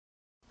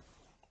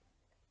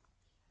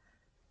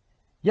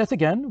Yet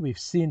again, we've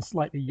seen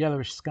slightly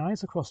yellowish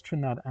skies across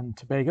Trinidad and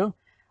Tobago,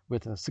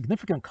 with a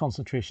significant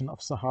concentration of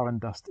Saharan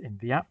dust in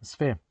the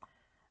atmosphere.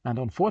 And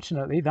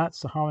unfortunately, that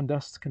Saharan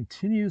dust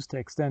continues to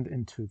extend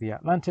into the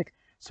Atlantic,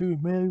 so we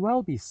may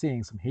well be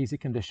seeing some hazy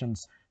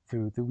conditions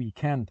through the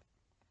weekend.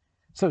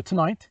 So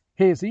tonight,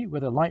 hazy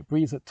with a light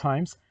breeze at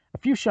times. A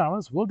few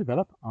showers will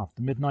develop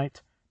after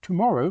midnight.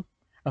 Tomorrow,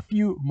 a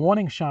few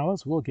morning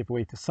showers will give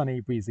way to sunny,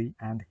 breezy,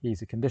 and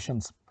hazy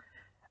conditions.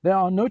 There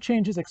are no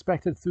changes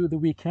expected through the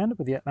weekend,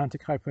 with the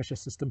Atlantic high pressure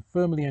system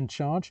firmly in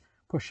charge,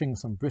 pushing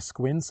some brisk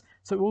winds,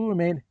 so it will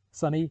remain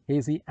sunny,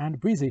 hazy, and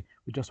breezy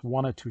with just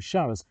 1 or 2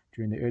 showers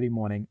during the early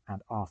morning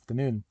and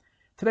afternoon.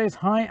 Today's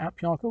high at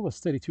Piarco was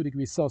 32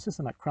 degrees Celsius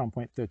and at Crown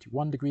Point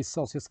 31 degrees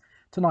Celsius.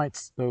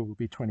 Tonight's low will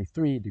be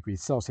 23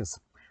 degrees Celsius.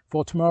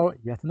 For tomorrow,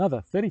 yet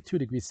another 32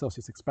 degrees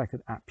Celsius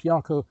expected at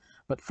Piarco,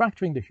 but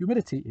factoring the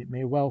humidity, it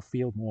may well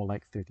feel more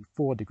like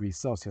 34 degrees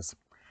Celsius.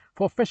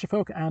 For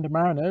fisherfolk and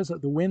mariners,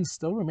 the winds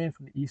still remain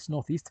from the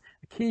east-northeast,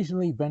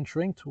 occasionally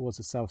venturing towards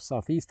the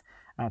south-southeast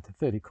at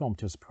 30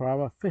 kilometers per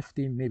hour,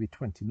 15, maybe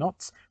 20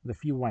 knots, with a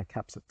few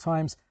whitecaps at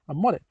times. A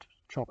moderate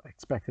chop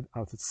expected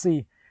out at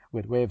sea,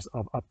 with waves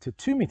of up to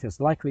 2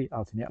 meters likely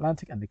out in the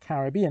Atlantic and the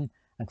Caribbean,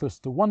 and close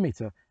to 1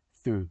 meter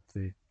through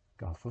the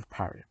Gulf of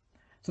Paria.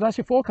 So that's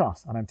your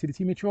forecast, and I'm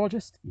TTT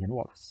Meteorologist Ean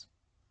Wallace.